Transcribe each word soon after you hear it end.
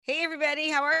Hey everybody,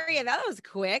 how are you? That was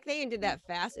quick. They did that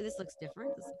fast. This looks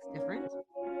different. This looks different.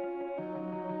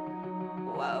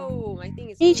 Whoa, my thing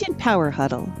is Agent Power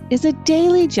Huddle is a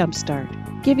daily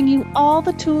jumpstart, giving you all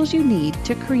the tools you need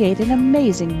to create an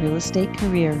amazing real estate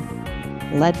career.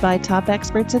 Led by top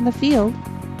experts in the field,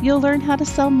 you'll learn how to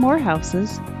sell more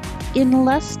houses in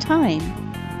less time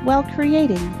while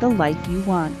creating the life you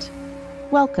want.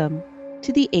 Welcome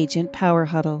to the Agent Power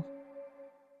Huddle.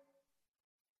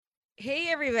 Hey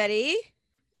everybody.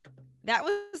 That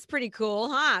was pretty cool,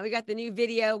 huh? We got the new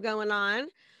video going on.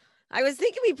 I was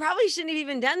thinking we probably shouldn't have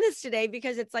even done this today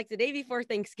because it's like the day before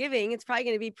Thanksgiving. It's probably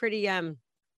going to be pretty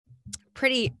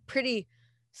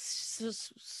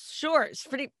short,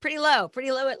 pretty low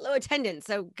attendance.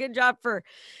 So good job for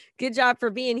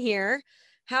being here.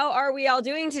 How are we all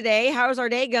doing today? How's our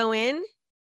day going?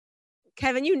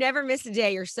 Kevin, you never miss a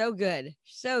day. You're so good.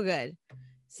 So good.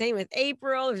 Same with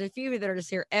April. There's a few of you that are just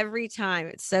here every time.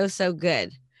 It's so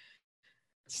good.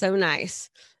 So nice.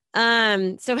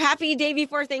 So happy day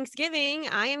before Thanksgiving.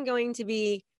 I am going to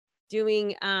be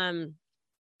doing a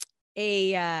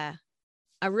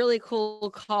really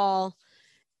cool call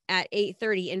at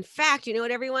 8:30. In fact, you know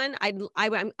what, everyone? I'm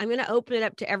going to open it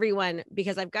up to everyone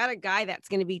because I've got a guy that's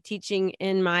going to be teaching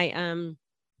in my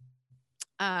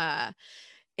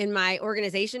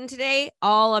organization today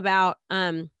all about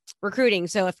recruiting.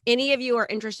 So if any of you are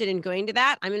interested in going to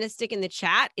that, I'm going to stick in the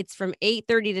chat. It's from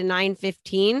 8:30 to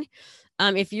 9:15.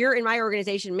 If you're in my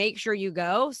organization, make sure you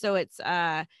go. So it's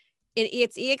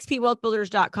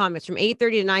expwealthbuilders.com. It's from 8:30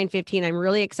 to 9:15. I'm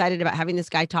really excited about having this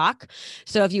guy talk.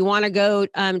 So if you want to go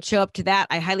show up to that,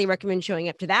 I highly recommend showing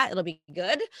up to that. It'll be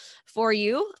good for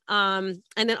you. And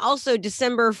then also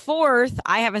December 4th,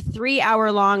 I have a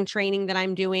 3-hour long training that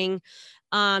I'm doing.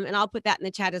 And I'll put that in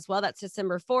the chat as well. That's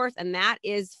December 4th. And that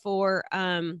is for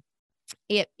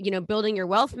building your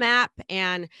wealth map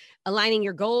and aligning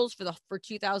your goals for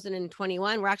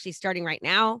 2021. We're actually starting right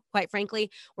now. Quite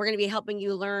frankly, we're going to be helping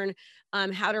you learn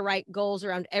how to write goals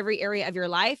around every area of your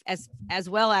life, as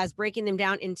well as breaking them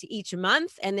down into each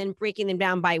month and then breaking them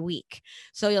down by week.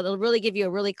 So it'll really give you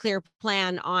a really clear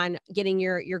plan on getting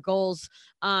your goals,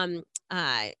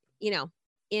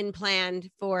 in planned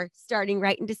for starting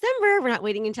right in December. We're not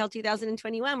waiting until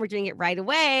 2021. We're doing it right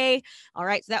away. All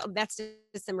right. So that's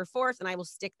December 4th. And I will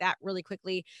stick that really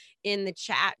quickly in the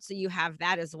chat so you have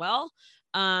that as well.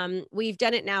 We've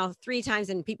done it now 3 times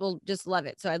and people just love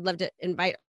it. So I'd love to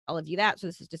invite all of you that. So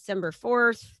this is December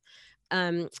 4th,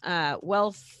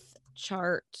 wealth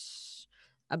chart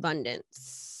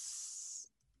abundance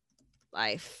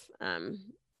life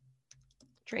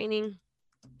training.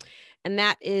 And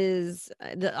that is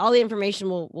all the information.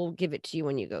 We'll give it to you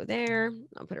when you go there.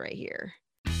 I'll put it right here.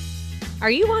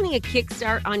 Are you wanting a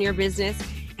kickstart on your business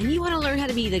and you want to learn how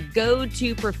to be the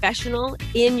go-to professional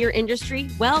in your industry?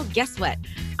 Well, guess what?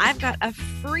 I've got a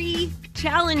free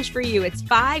challenge for you. It's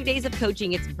 5 days of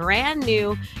coaching. It's brand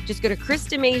new. Just go to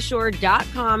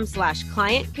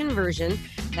KristaMashore.com/client conversion.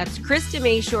 That's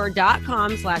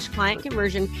KristaMashore.com/client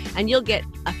conversion. And you'll get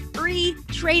a free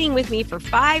training with me for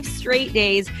 5 straight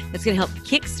days. That's going to help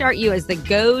kickstart you as the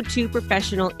go-to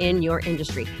professional in your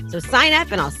industry. So sign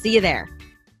up and I'll see you there.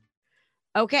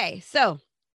 Okay. So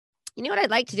you know what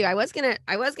I'd like to do? I was gonna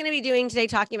be doing today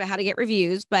talking about how to get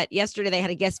reviews, but yesterday they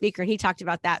had a guest speaker and he talked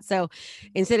about that. So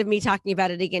instead of me talking about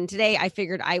it again today, I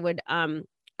figured I would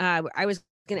I was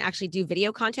going to actually do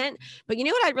video content. But you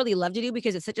know what I'd really love to do,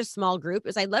 because it's such a small group,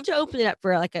 is I'd love to open it up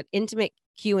for like an intimate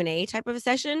Q&A type of a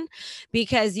session,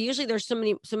 because usually there's so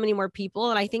many more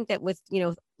people. And I think that with,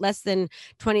 less than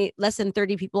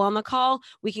 30 people on the call,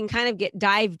 we can kind of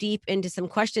dive deep into some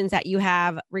questions that you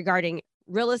have regarding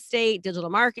real estate, digital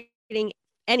marketing,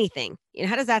 anything.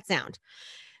 How does that sound?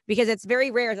 Because it's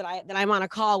very rare that I'm on a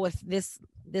call with this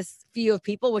few of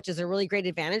people, which is a really great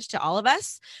advantage to all of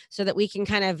us, so that we can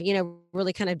kind of,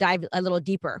 really kind of dive a little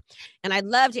deeper. And I'd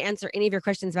love to answer any of your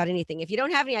questions about anything. If you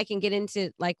don't have any, I can get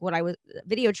into like what I was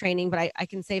video training, but I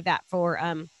can save that for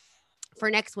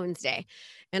next Wednesday.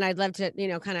 And I'd love to,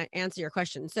 kind of answer your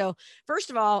questions. So first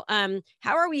of all,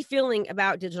 how are we feeling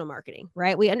about digital marketing,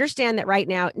 right? We understand that right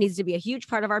now it needs to be a huge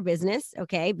part of our business,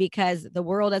 okay? Because the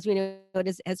world, as we know,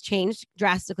 has changed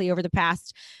drastically over the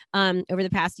past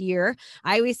year.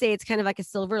 I always say it's kind of like a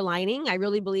silver lining. I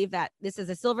really believe that this is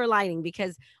a silver lining,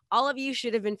 because all of you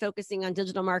should have been focusing on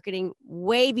digital marketing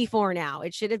way before now.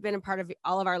 It should have been a part of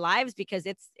all of our lives, because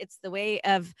it's the way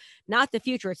of not the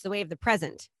future, it's the way of the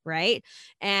present, right?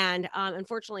 And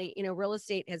unfortunately, real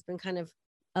estate has been kind of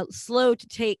slow to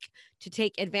take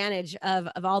advantage of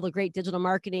all the great digital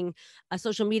marketing,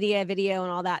 social media, video,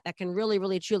 and all that can really,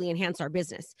 really, truly enhance our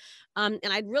business. And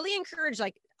I'd really encourage,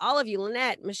 like, all of you,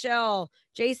 Lynette, Michelle,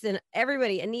 Jason,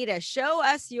 everybody, Anita, show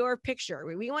us your picture.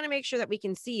 We want to make sure that we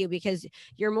can see you because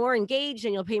you're more engaged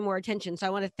and you'll pay more attention. So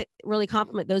I want to really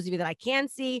compliment those of you that I can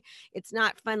see. It's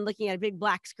not fun looking at a big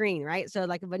black screen, right? So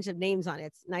like a bunch of names on it.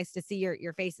 It's nice to see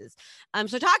your faces.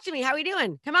 So talk to me. How are we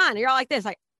doing? Come on. You're all like this.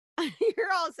 Like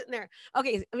you're all sitting there.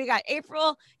 Okay. We got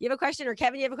April. You have a question, or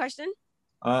Kevin, you have a question?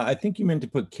 I think you meant to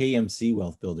put KMC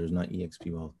Wealth Builders, not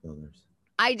EXP Wealth Builders.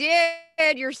 I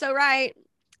did. You're so right.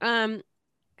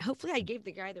 Hopefully I gave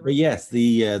the guy the right. But yes,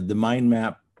 the mind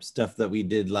map stuff that we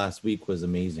did last week was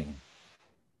amazing.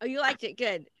 Oh, you liked it?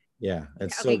 Good. Yeah,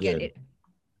 that's okay, so good.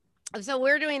 So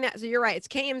we're doing that. So you're right. It's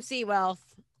KMC Wealth.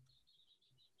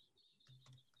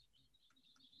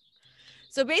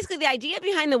 So basically the idea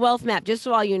behind the wealth map, just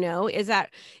so all you know, is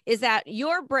that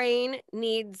your brain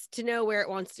needs to know where it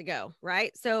wants to go,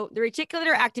 right? So the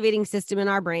reticular activating system in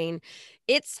our brain,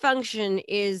 its function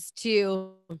is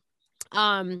to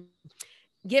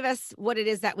give us what it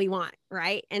is that we want,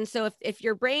 right? And so if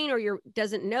your brain or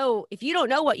if you don't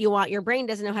know what you want, your brain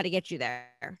doesn't know how to get you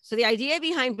there. So the idea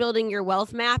behind building your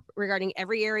wealth map regarding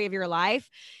every area of your life,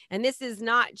 and this is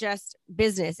not just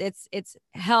business, it's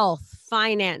health,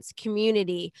 finance,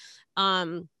 community,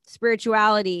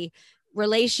 spirituality,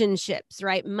 relationships,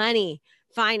 right? Money,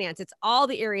 finance, it's all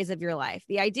the areas of your life.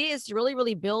 The idea is to really,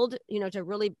 really build, to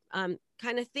really kind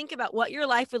of think about what your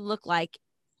life would look like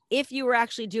if you were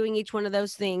actually doing each one of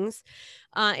those things.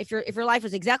 If your life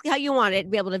was exactly how you want it,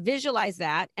 be able to visualize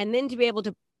that, and then to be able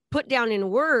to put down in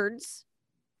words,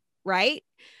 right?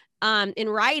 In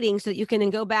writing, so that you can then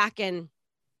go back and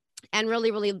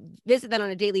really, really visit that on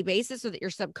a daily basis, so that your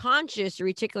subconscious, your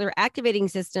reticular activating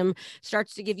system,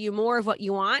 starts to give you more of what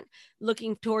you want,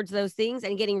 looking towards those things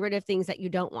and getting rid of things that you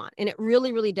don't want. And it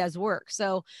really, really does work.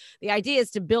 So the idea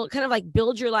is to build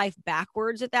your life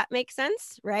backwards, if that makes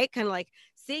sense, right? Kind of like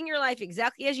seeing your life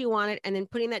exactly as you want it, and then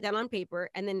putting that down on paper,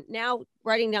 and then now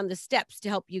writing down the steps to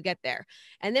help you get there.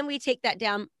 And then we take that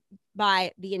down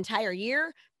by the entire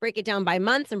year, break it down by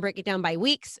months, and break it down by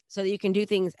weeks, so that you can do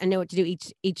things and know what to do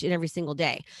each and every single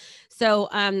day. So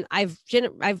I've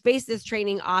based this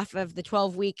training off of the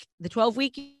 12-week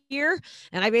year,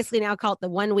 and I basically now call it the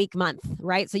 1 week month,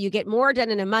 right? So you get more done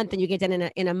in a month than you get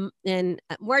done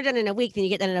more done in a week than you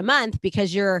get done in a month,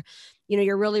 because you're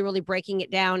really, really breaking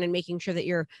it down and making sure that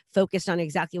you're focused on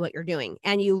exactly what you're doing.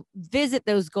 And you visit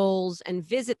those goals and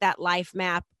visit that life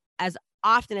map as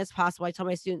often as possible. I tell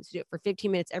my students to do it for 15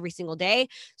 minutes every single day,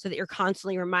 so that you're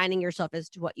constantly reminding yourself as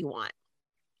to what you want.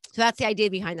 So that's the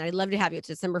idea behind that. I'd love to have you. It's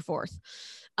December 4th.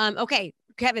 Okay,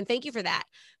 Kevin, thank you for that.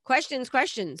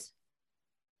 Questions?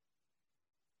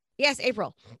 Yes,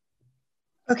 April.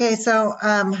 Okay, so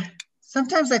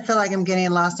sometimes I feel like I'm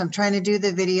getting lost. I'm trying to do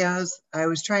the videos. I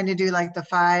was trying to do like the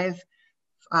 5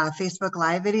 Facebook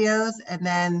Live videos, and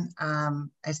then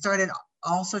I started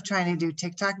also trying to do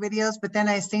TikTok videos, but then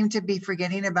I seem to be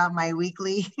forgetting about my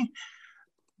weekly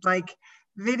like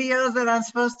videos that I'm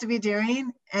supposed to be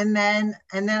doing. And then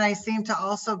I seem to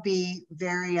also be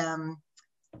very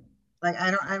like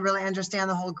I don't really understand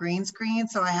the whole green screen,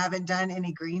 so I haven't done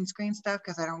any green screen stuff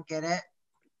because I don't get it.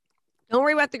 Don't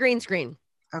worry about the green screen.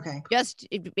 Okay. Just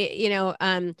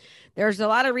there's a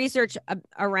lot of research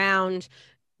around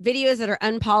videos that are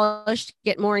unpolished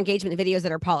get more engagement than videos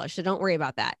that are polished. So don't worry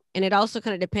about that. And it also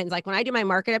kind of depends. Like when I do my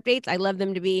market updates, I love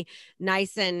them to be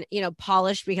nice and,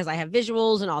 polished, because I have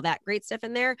visuals and all that great stuff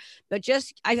in there. But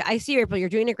I see, April, you're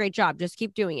doing a great job. Just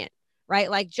keep doing it.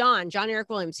 Right? Like John Eric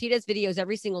Williams, he does videos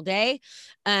every single day,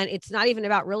 and it's not even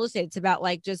about real estate. It's about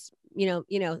like just,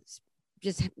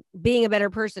 just being a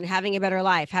better person, having a better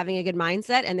life, having a good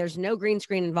mindset. And there's no green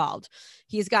screen involved.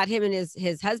 He's got him and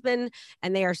his husband,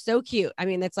 and they are so cute. I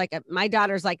mean, that's like my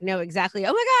daughters like know exactly,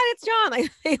 oh my God, it's John.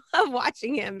 Like they love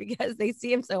watching him because they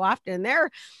see him so often. They're,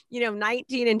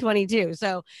 19 and 22.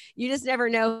 So you just never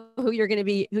know who you're going to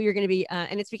be.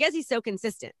 And it's because he's so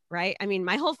consistent, right? I mean,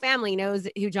 my whole family knows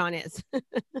who John is.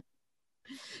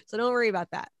 So don't worry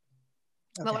about that.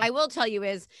 Okay. But what I will tell you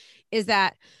is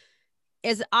that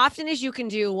as often as you can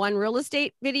do one real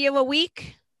estate video a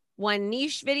week, one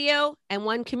niche video, and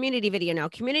one community video. Now,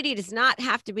 community does not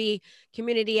have to be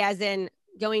community as in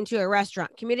going to a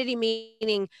restaurant. Community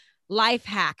meaning life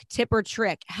hack, tip or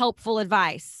trick, helpful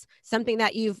advice, something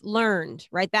that you've learned,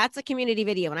 right? That's a community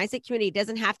video. When I say community, it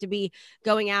doesn't have to be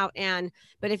going out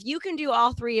but if you can do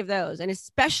all 3 of those, and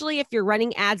especially if you're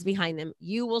running ads behind them,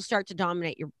 you will start to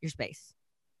dominate your space.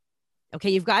 Okay,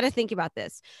 you've got to think about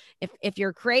this. If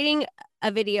you're creating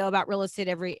a video about real estate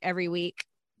every week,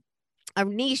 a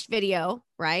niche video,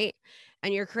 right?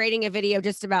 And you're creating a video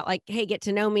just about like, hey, get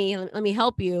to know me, let me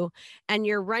help you. And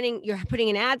you're putting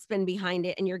an ad spend behind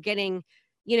it, and you're getting,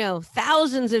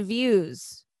 thousands of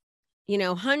views,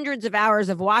 hundreds of hours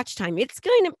of watch time, it's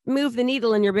going to move the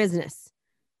needle in your business.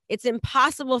 It's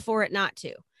impossible for it not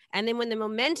to. And then when the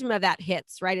momentum of that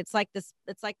hits, right? It's like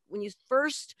when you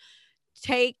first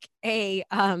take a,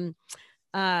 oh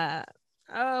my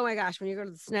gosh, when you go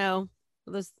to the snow,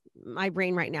 my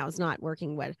brain right now is not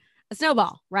working well. A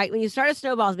snowball, right? When you start a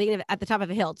snowball at the top of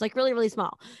a hill, it's like really, really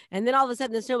small. And then all of a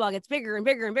sudden the snowball gets bigger and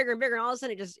bigger and bigger and bigger. And all of a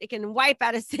sudden it can wipe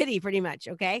out a city pretty much.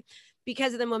 Okay.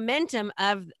 Because of the momentum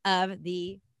of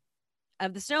the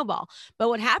snowball. But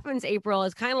what happens, April,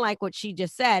 is kind of like what she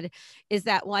just said, is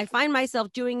that, well, I find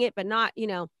myself doing it, but not,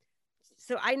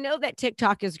 so I know that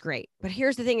TikTok is great, but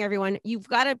here's the thing, everyone, you've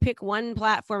got to pick one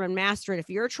platform and master it.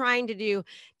 If you're trying to do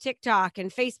TikTok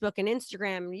and Facebook and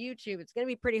Instagram and YouTube, it's going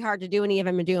to be pretty hard to do any of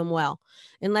them and do them well,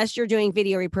 unless you're doing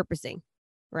video repurposing,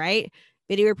 right?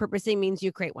 Video repurposing means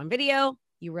you create one video,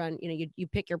 you run, you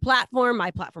pick your platform. My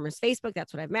platform is Facebook.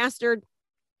 That's what I've mastered.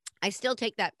 I still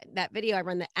take that video. I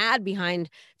run the ad behind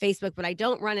Facebook, but I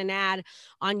don't run an ad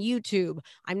on YouTube.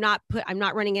 I'm not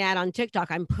running an ad on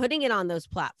TikTok. I'm putting it on those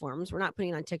platforms. We're not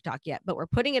putting it on TikTok yet, but we're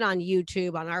putting it on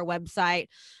YouTube, on our website,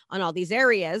 on all these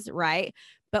areas, right?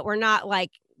 But we're not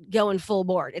like going full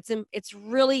board. It's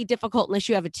really difficult unless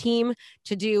you have a team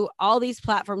to do all these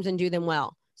platforms and do them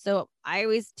well. So I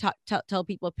always tell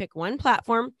people, pick one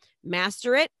platform,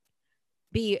 master it,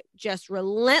 be just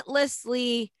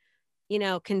relentlessly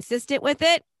consistent with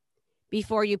it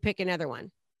before you pick another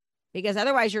one, because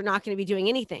otherwise you're not going to be doing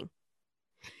anything.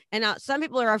 And now some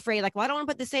people are afraid, like, well, I don't want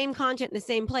to put the same content in the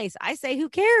same place. I say, who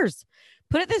cares?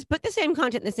 Put the same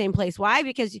content in the same place. Why?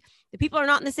 Because the people are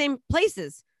not in the same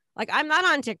places. Like, I'm not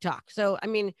on TikTok. So, I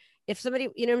mean, if somebody,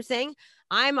 you know what I'm saying?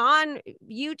 I'm on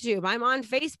YouTube, I'm on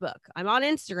Facebook, I'm on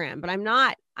Instagram, but I'm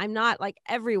not like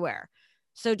everywhere.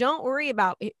 So don't worry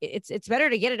about it. It's better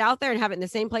to get it out there and have it in the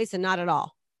same place and not at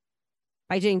all,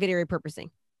 by doing video repurposing.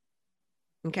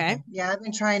 Okay. Yeah, I've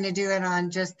been trying to do it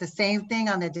on just the same thing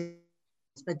on the,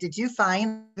 but did you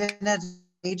find an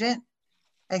agent?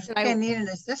 I think I need an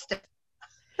assistant.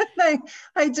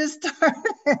 I just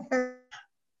started.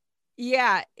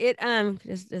 Yeah, it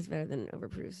is better than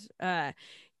overproofs.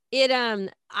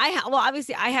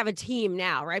 Obviously I have a team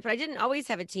now, right? But I didn't always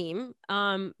have a team.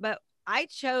 But I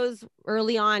chose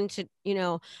early on to,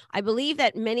 I believe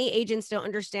that many agents don't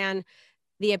understand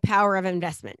the power of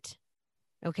investment.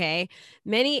 Okay.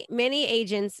 Many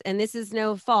agents, and this is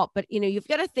no fault, but you've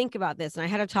got to think about this. And I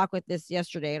had a talk with this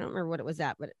yesterday. I don't remember what it was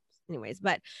at, but anyways,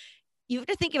 but you have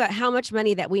to think about how much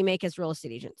money that we make as real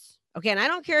estate agents. Okay. And I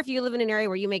don't care if you live in an area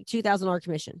where you make $2,000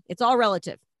 commission. It's all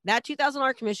relative. That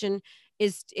 $2,000 commission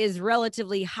is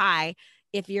relatively high.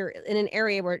 If you're in an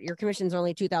area where your commission is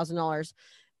only $2,000,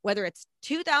 whether it's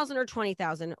 $2,000 or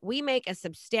 $20,000, we make a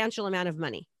substantial amount of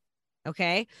money.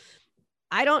 Okay.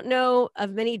 I don't know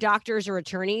of many doctors or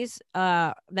attorneys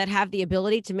that have the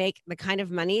ability to make the kind of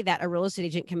money that a real estate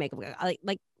agent can make.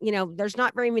 There's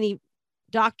not very many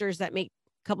doctors that make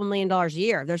a couple $1 million a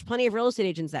year. There's plenty of real estate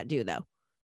agents that do, though.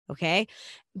 Okay.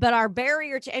 But our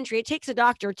barrier to entry, it takes a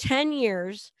doctor 10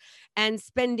 years and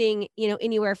spending,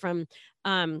 anywhere from,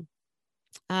 $20,000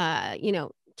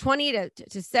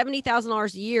 to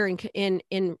 $70,000 a year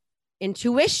in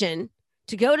tuition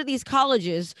to go to these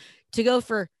colleges, to go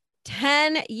for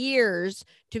 10 years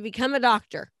to become a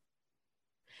doctor.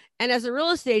 And as a real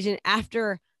estate agent,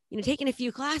 after, taking a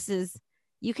few classes,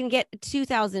 you can get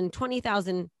 $2,000,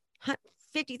 $20,000,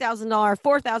 $50,000,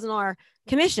 $4,000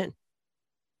 commission.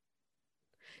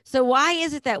 So why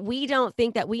is it that we don't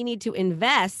think that we need to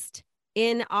invest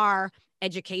in our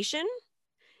education,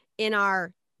 in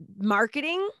our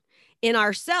marketing, in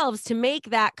ourselves to make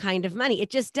that kind of money?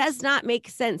 It just does not make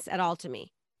sense at all to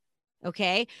me.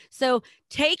 Okay. So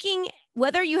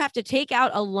whether you have to take out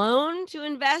a loan to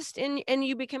invest in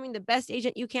you becoming the best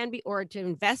agent you can be, or to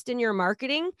invest in your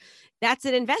marketing, that's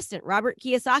an investment. Robert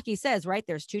Kiyosaki says, right,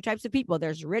 there's two types of people.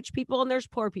 There's rich people and there's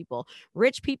poor people.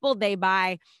 Rich people, they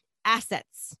buy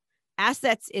assets.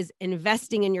 Assets is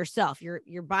investing in yourself.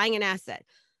 You're buying an asset.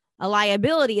 A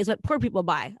liability is what poor people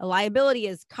buy. A liability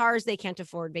is cars they can't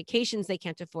afford, vacations they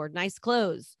can't afford, nice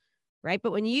clothes. Right.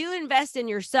 But when you invest in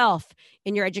yourself,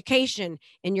 in your education,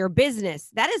 in your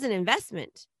business, that is an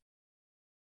investment.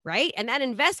 Right. And that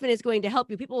investment is going to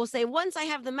help you. People will say, once I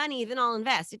have the money, then I'll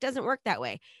invest. It doesn't work that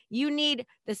way. You need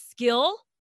the skill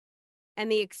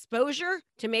and the exposure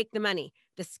to make the money.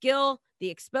 The skill, the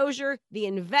exposure, the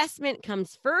investment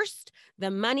comes first.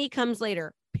 The money comes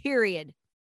later, period.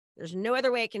 There's no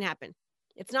other way it can happen.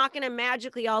 It's not going to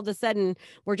magically all of a sudden,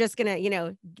 we're just going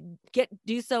to,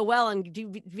 do so well and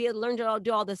learn to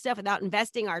do all this stuff without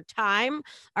investing our time,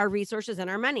 our resources, and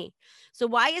our money. So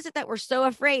why is it that we're so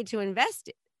afraid to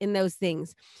invest in those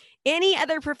things? Any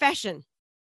other profession,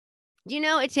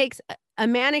 it takes a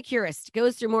manicurist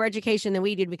goes through more education than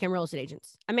we do to become real estate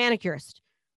agents. A manicurist.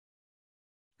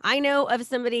 I know of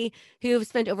somebody who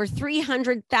spent over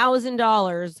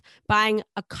 $300,000 buying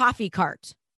a coffee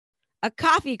cart.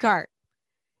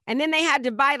 And then they had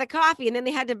to buy the coffee, and then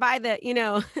they had to buy the,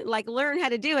 learn how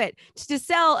to do it to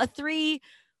sell a $3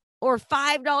 or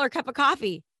 $5 cup of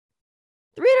coffee.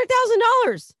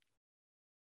 $300,000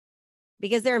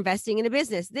 because they're investing in a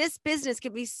business. This business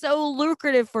can be so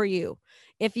lucrative for you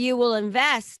if you will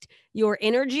invest your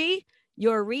energy,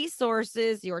 your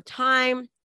resources, your time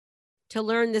to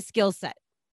learn the skill set,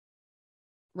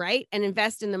 right? And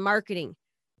invest in the marketing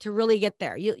to really get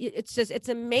there. It's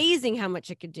amazing how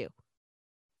much it could do,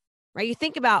 right? You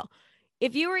think about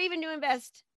if you were even to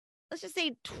invest, let's just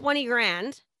say 20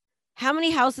 grand, how many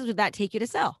houses would that take you to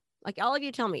sell? Like all of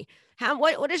you tell me,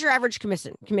 what is your average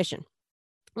commission?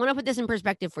 I want to put this in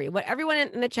perspective for you. What everyone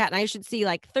in the chat, and I should see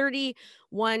like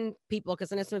 31 people,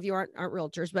 because I know some of you aren't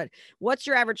realtors, but what's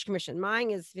your average commission?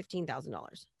 Mine is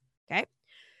 $15,000.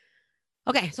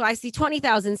 Okay. So I see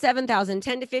 20,000, 7,000,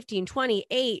 10 to 15, 20,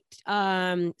 8,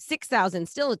 6,000,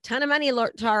 still a ton of money,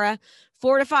 Tara.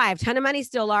 4 to 5, ton of money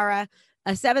still, Laura.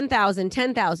 7,000,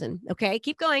 10,000. Okay.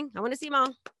 Keep going. I want to see them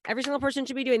all. Every single person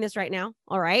should be doing this right now.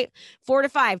 All right. 4 to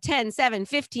 5, 10, 7,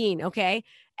 15. Okay.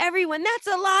 Everyone, that's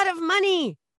a lot of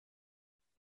money.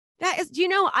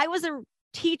 I was a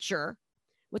teacher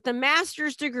with a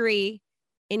master's degree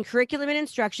in curriculum and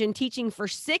instruction, teaching for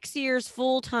 6 years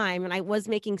full time, and I was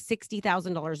making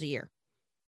 $60,000 a year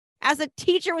as a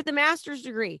teacher with a master's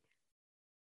degree.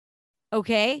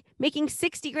 Okay, making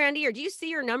 60 grand a year. Do you see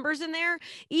your numbers in there?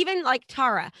 Even like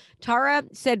Tara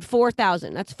said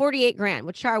 4,000. That's 48 grand.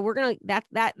 Which Tara, that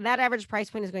average price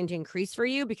point is going to increase for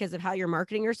you because of how you're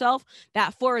marketing yourself.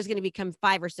 That 4 is going to become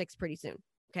 5 or 6 pretty soon.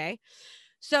 Okay.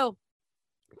 So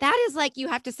that is like you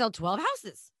have to sell 12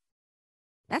 houses.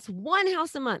 That's 1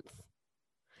 house a month.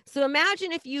 So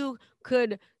imagine if you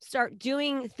could start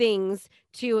doing things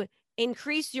to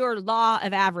increase your law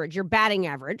of average, your batting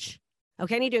average.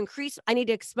 Okay, I need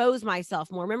to expose myself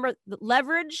more. Remember,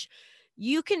 leverage,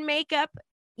 you can make up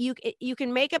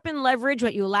and leverage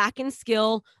what you lack in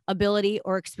skill, ability,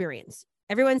 or experience.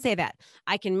 Everyone say that.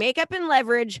 I can make up and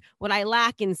leverage what I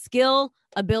lack in skill,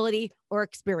 ability, or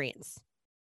experience.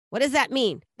 What does that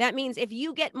mean? That means if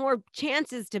you get more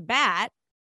chances to bat,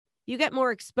 you get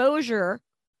more exposure,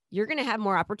 you're going to have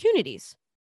more opportunities.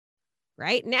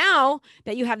 Right? Now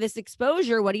that you have this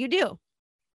exposure, what do?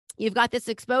 You've got this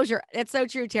exposure. That's so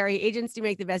true, Terry. Agents do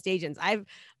make the best agents.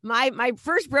 My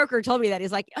first broker told me that.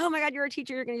 He's like, oh my God, you're a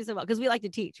teacher. You're going to do so well. Because we like to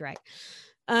teach, right?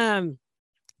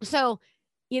 So,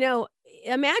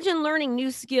 imagine learning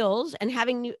new skills and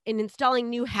installing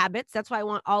new habits. That's why I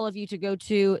want all of you to go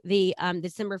to the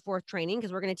December 4th training,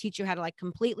 because we're going to teach you how to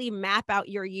completely map out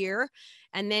your year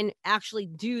and then actually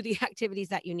do the activities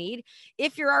that you need.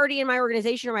 If you're already in my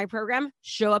organization or my program,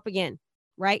 show up again,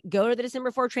 right? Go to the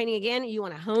December 4th training again. You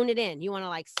want to hone it in. You want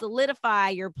to solidify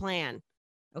your plan.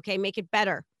 Okay. Make it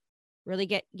better. Really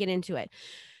get into it.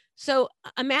 So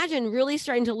imagine really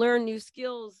starting to learn new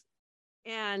skills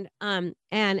and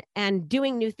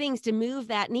doing new things to move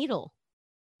that needle.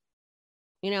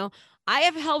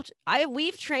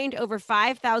 We've trained over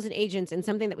 5,000 agents in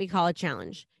something that we call a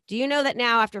challenge. Do you know that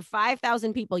now after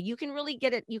 5,000 people, you can really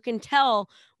get it. You can tell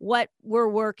what will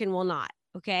work and will not.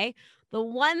 Okay. The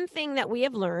one thing that we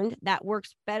have learned that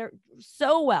works better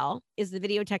so well is the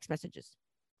video text messages.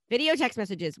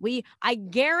 I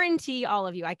guarantee all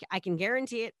of you, I can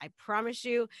guarantee it. I promise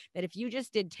you that if you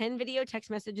just did 10 video text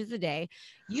messages a day,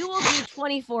 you will do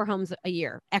 24 homes a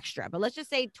year extra. But let's just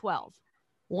say 12,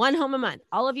 1 home a month.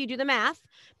 All of you do the math,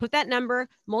 put that number,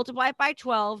 multiply it by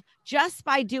 12, just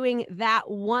by doing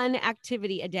that one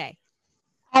activity a day.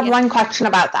 I have one question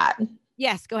about that.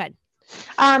 Yes, go ahead.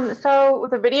 So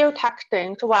with the video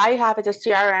texting, so what I have is a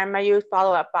CRM. I use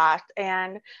Follow Up Boss,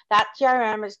 and that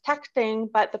CRM is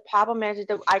texting, but the problem is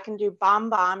that I can do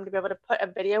BombBomb to be able to put a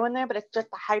video in there, but it's just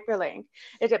a hyperlink.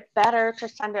 Is it better to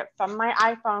send it from my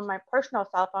iPhone, my personal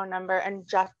cell phone number, and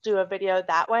just do a video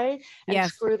that way and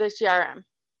screw the CRM?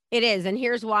 It is. And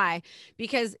here's why.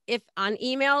 Because if on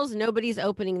emails, nobody's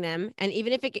opening them. And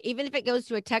even if it goes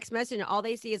to a text message and all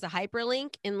they see is a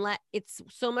hyperlink, it's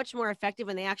so much more effective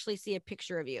when they actually see a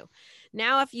picture of you.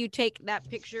 Now, if you take that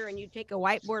picture and you take a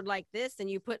whiteboard like this and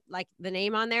you put the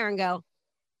name on there and go,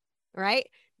 right,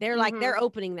 they're they're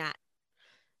opening that.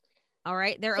 All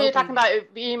right. They're So you're talking open.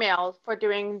 about emails for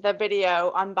doing the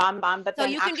video on BombBomb, but So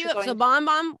then you can do it. So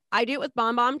BombBomb, I do it with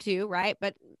BombBomb too, right?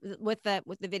 But with the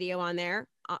video on there.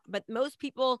 But most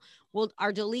people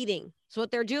are deleting. So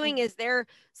what they're doing is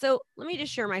so let me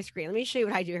just share my screen. Let me show you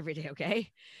what I do every day,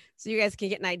 okay? So you guys can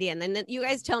get an idea. And then you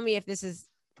guys tell me if this is,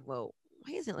 whoa,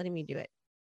 why isn't it letting me do it?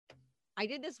 I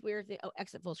did this weird thing. Oh,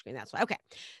 exit full screen. That's why. Okay.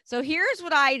 So here's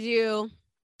what I do.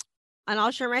 And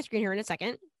I'll share my screen here in a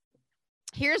second.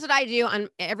 Here's what I do on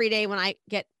every day when I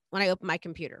open my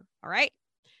computer. All right.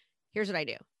 Here's what I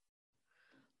do.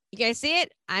 You guys see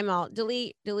it? I'm all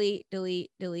delete, delete, delete,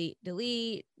 delete,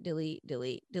 delete, delete,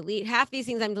 delete, delete. Half these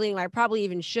things I'm deleting, I probably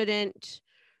even shouldn't,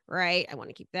 right? I want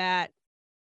to keep that.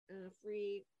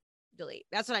 Free, delete.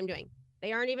 That's what I'm doing.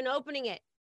 They aren't even opening it.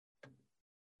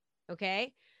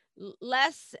 Okay.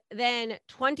 Less than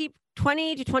 20 to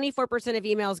 24% of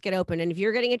emails get open. And if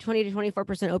you're getting a 20 to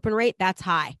 24% open rate, that's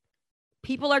high.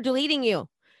 People are deleting you.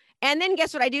 And then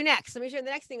guess what I do next? Let me show you the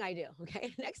next thing I do.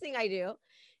 Okay. The next thing I do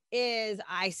is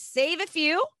I save a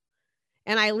few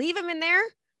and I leave them in there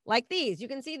like these. You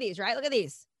can see these, right? Look at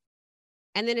these.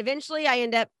 And then eventually I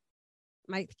end up,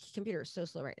 my computer is so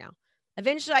slow right now.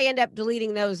 Eventually I end up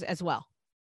deleting those as well.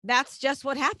 That's just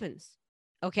what happens.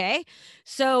 Okay.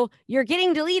 So you're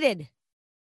getting deleted.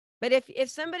 But if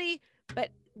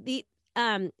the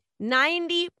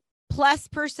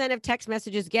 90+% of text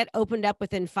messages get opened up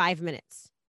within 5 minutes.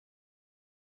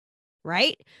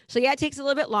 Right? So yeah, it takes a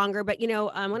little bit longer, but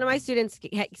one of my students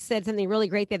said something really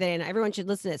great the other day, and everyone should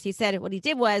listen to this. He said what he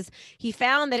did was he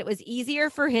found that it was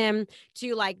easier for him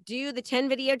to do the 10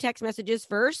 video text messages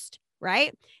first,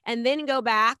 right? And then go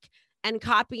back and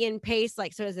copy and paste, so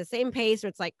it's the same paste, or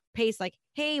it's paste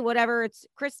hey, whatever, it's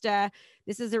Krista.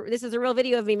 This is a real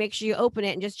video of me. Make sure you open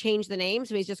it and just change the name.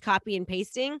 So he's just copy and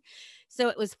pasting. So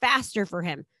it was faster for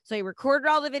him. So he recorded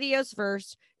all the videos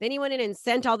first, then he went in and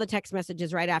sent all the text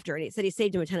messages right after. And he said he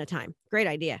saved him a ton of time. Great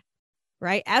idea,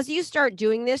 right? As you start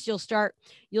doing this, you'll start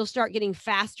getting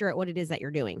faster at what it is that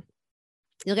you're doing.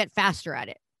 You'll get faster at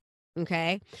it.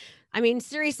 Okay. I mean,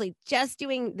 seriously, just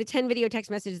doing the 10 video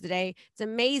text messages a day, it's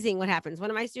amazing what happens. One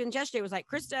of my students yesterday was like,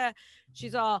 Krista,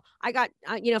 she's all, I got,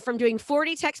 from doing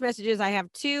 40 text messages, I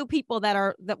have 2 people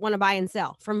that want to buy and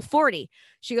sell from 40.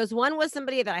 She goes, one was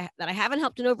somebody that I haven't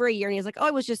helped in over a year. And he's like, oh,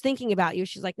 I was just thinking about you.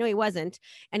 She's like, no, he wasn't.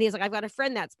 And he's like, I've got a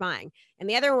friend that's buying. And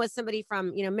the other one was somebody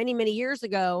from, many, many years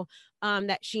ago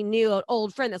that she knew, an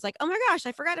old friend that's like, oh my gosh,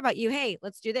 I forgot about you. Hey,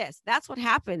 let's do this. That's what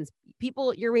happens.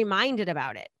 People, you're reminded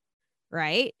about it.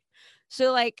 Right.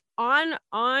 So on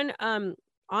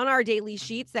our daily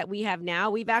sheets that we have now,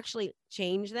 we've actually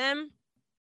changed them.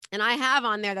 And I have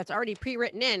on there that's already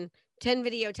pre-written in 10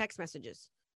 video text messages.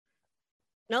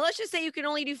 Now let's just say you can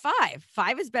only do 5.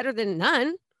 5 is better than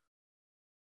none.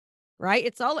 Right?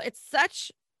 It's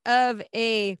such of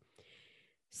a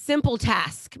simple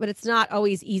task, but it's not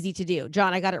always easy to do.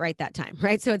 John, I got it right that time,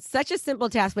 right? So it's such a simple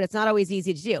task, but it's not always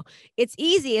easy to do. It's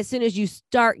easy as soon as you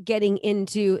start getting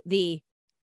into the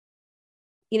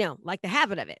the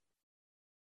habit of it,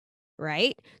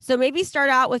 right? So maybe start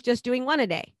out with just doing 1 a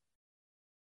day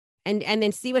and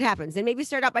then see what happens. And maybe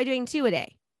start out by doing 2 a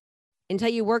day until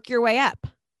you work your way up.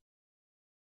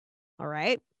 All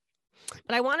right.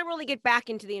 But I want to really get back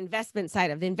into the investment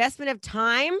side of the investment of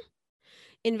time,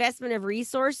 investment of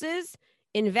resources,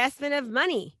 investment of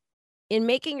money in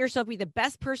making yourself be the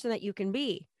best person that you can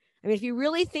be. I mean, if you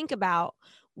really think about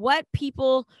what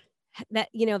people that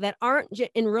aren't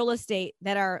in real estate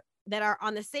that are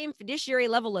on the same fiduciary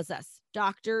level as us,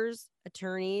 doctors,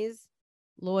 attorneys,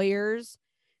 lawyers,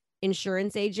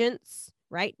 insurance agents,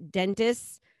 right?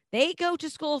 Dentists, they go to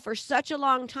school for such a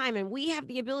long time, and we have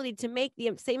the ability to make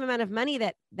the same amount of money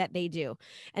that they do.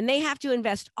 And they have to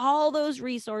invest all those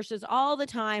resources, all the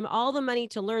time, all the money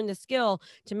to learn the skill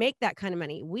to make that kind of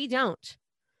money. We don't.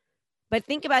 But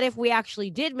think about if we actually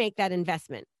did make that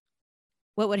investment,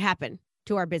 what would happen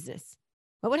to our business?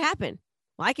 What would happen?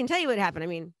 Well, I can tell you what happened. I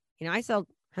mean, I sell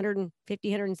 150,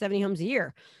 170 homes a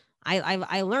year.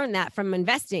 I learned that from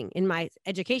investing in my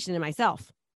education and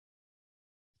myself,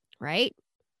 right?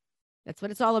 That's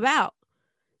what it's all about.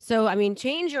 So, I mean,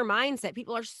 change your mindset.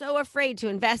 People are so afraid to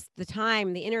invest the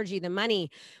time, the energy, the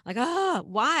money.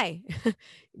 Why?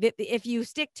 If you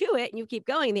stick to it and you keep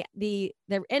going, the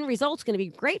end result's going to be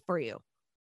great for you.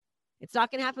 It's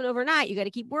not going to happen overnight. You got to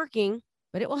keep working,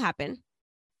 but it will happen.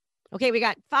 Okay, we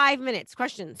got 5 minutes.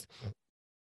 Questions?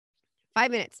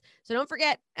 5 minutes. So don't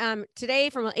forget, today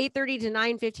from 8:30 to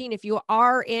 9:15, if you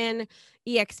are in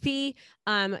EXP,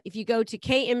 if you go to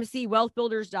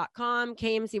kmcwealthbuilders.com,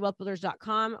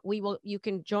 you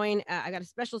can join. I got a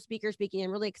special speaker speaking.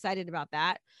 I'm really excited about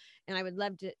that. And I would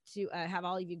love to have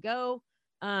all of you go.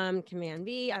 Command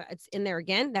V, it's in there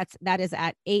again. That is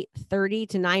at 8:30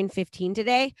 to 9:15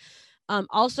 today.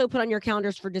 Also put on your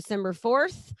calendars for December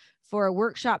 4th for a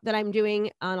workshop that I'm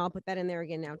doing. And I'll put that in there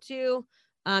again now too.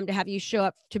 To have you show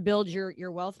up to build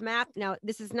your wealth map. Now,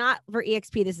 this is not for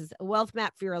EXP. This is a wealth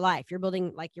map for your life. You're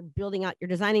building out, you're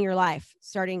designing your life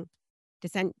starting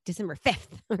December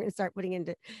 5th. We're going to start putting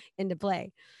into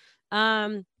play.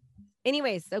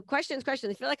 Anyways, so questions. I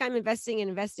feel like I'm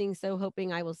investing, so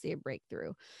hoping I will see a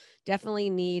breakthrough. Definitely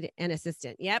need an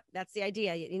assistant. Yep, that's the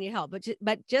idea. You need help.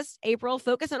 But just April,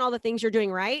 focus on all the things you're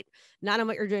doing right, not on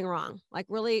what you're doing wrong. Like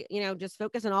really, just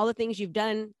focus on all the things you've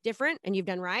done different and you've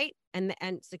done right. And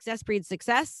success breeds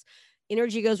success.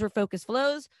 Energy goes where focus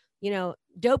flows.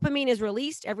 Dopamine is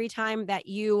released every time that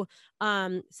you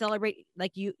celebrate,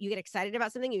 like you get excited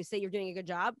about something, you say you're doing a good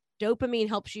job. Dopamine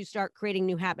helps you start creating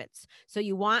new habits. So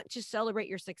you want to celebrate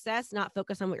your success, not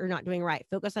focus on what you're not doing right.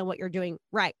 Focus on what you're doing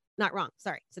right, not wrong.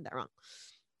 Sorry, said that wrong.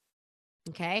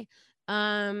 Okay.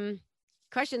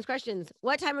 Questions.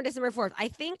 What time on December 4th? I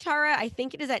think, Tara,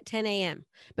 it is at 10 a.m.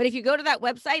 But if you go to that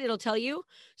website, it'll tell you.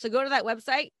 So go to that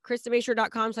website,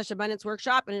 KristaMashore.com/abundance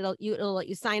workshop, and it'll let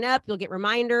you sign up. You'll get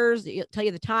reminders. It'll tell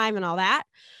you the time and all that.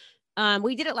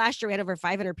 We did it last year. We had over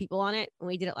 500 people on it. When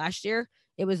we did it last year,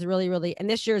 it was really, really, and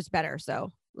this year is better.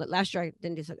 So last year I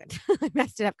didn't do so good. I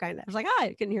messed it up kind of. I was like,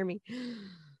 you couldn't hear me.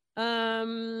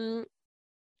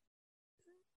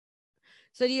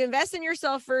 So do you invest in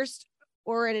yourself first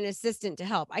or in an assistant to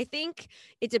help? I think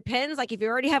it depends. Like if you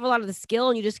already have a lot of the skill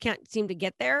and you just can't seem to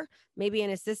get there, maybe an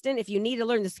assistant. If you need to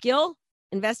learn the skill,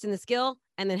 invest in the skill,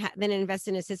 and then invest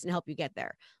in an assistant to help you get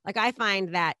there. Like I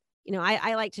find that,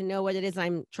 I like to know what it is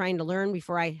I'm trying to learn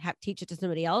before I teach it to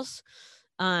somebody else.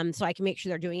 So I can make sure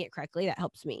they're doing it correctly. That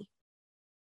helps me.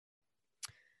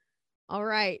 All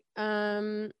right.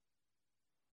 Terry,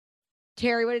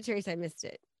 what did Terry say? I missed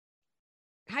it.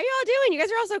 How y'all doing? You guys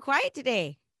are all so quiet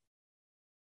today.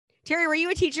 Terry, were you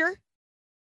a teacher?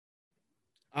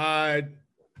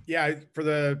 Yeah, for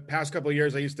the past couple of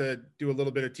years, I used to do a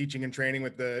little bit of teaching and training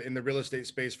in the real estate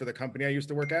space for the company I used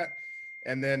to work at,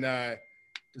 and then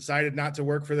decided not to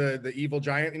work for the evil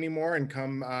giant anymore and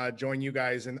come join you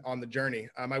guys on the journey.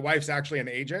 My wife's actually an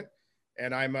agent,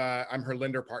 and I'm her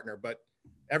lender partner. But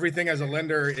everything as a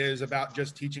lender is about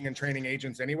just teaching and training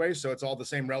agents anyway, so it's all the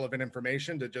same relevant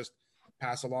information to just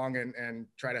pass along and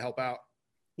try to help out.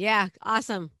 Yeah,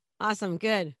 awesome.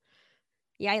 Good.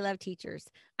 Yeah, I love teachers.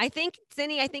 I think,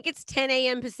 Cindy, it's 10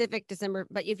 a.m. Pacific December.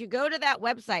 But if you go to that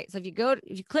website, so if you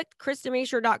click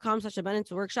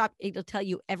KristaMashore.com/abundance workshop, it'll tell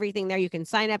you everything there. You can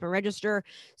sign up and register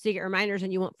so you get reminders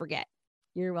and you won't forget.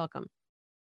 You're welcome.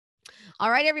 All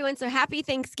right, everyone. So happy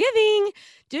Thanksgiving.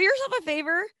 Do yourself a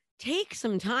favor. Take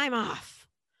some time off.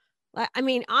 I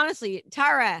mean, honestly,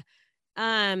 Tara,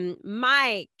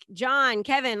 Mike, John,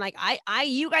 Kevin,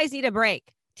 you guys need a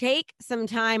break. Take some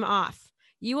time off.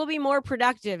 You will be more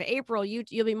productive. April,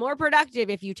 you'll be more productive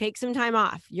if you take some time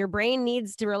off. Your brain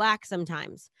needs to relax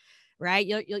sometimes, right?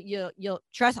 You'll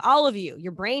trust all of you.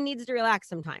 Your brain needs to relax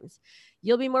sometimes.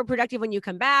 You'll be more productive when you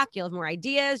come back. You'll have more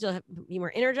ideas. You'll be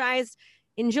more energized.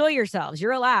 Enjoy yourselves.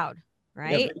 You're allowed,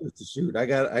 right? I got videos to shoot. I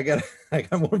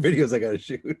got more videos I got to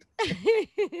shoot.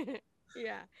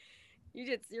 Yeah.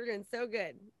 You're doing so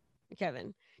good,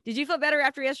 Kevin. Did you feel better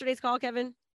after yesterday's call,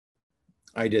 Kevin?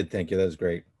 I did. Thank you. That was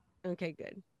great. Okay,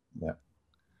 good. Yeah.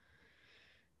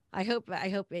 I hope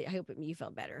you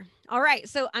felt better. All right.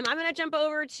 So I'm going to jump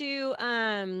over to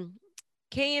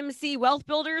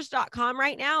kmcwealthbuilders.com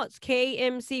right now. It's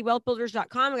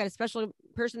kmcwealthbuilders.com. I got a special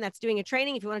person that's doing a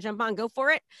training. If you want to jump on, go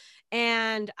for it.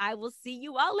 And I will see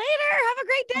you all later. Have a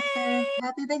great day. Okay.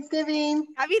 Happy Thanksgiving.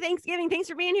 Happy Thanksgiving. Thanks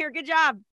for being here. Good job.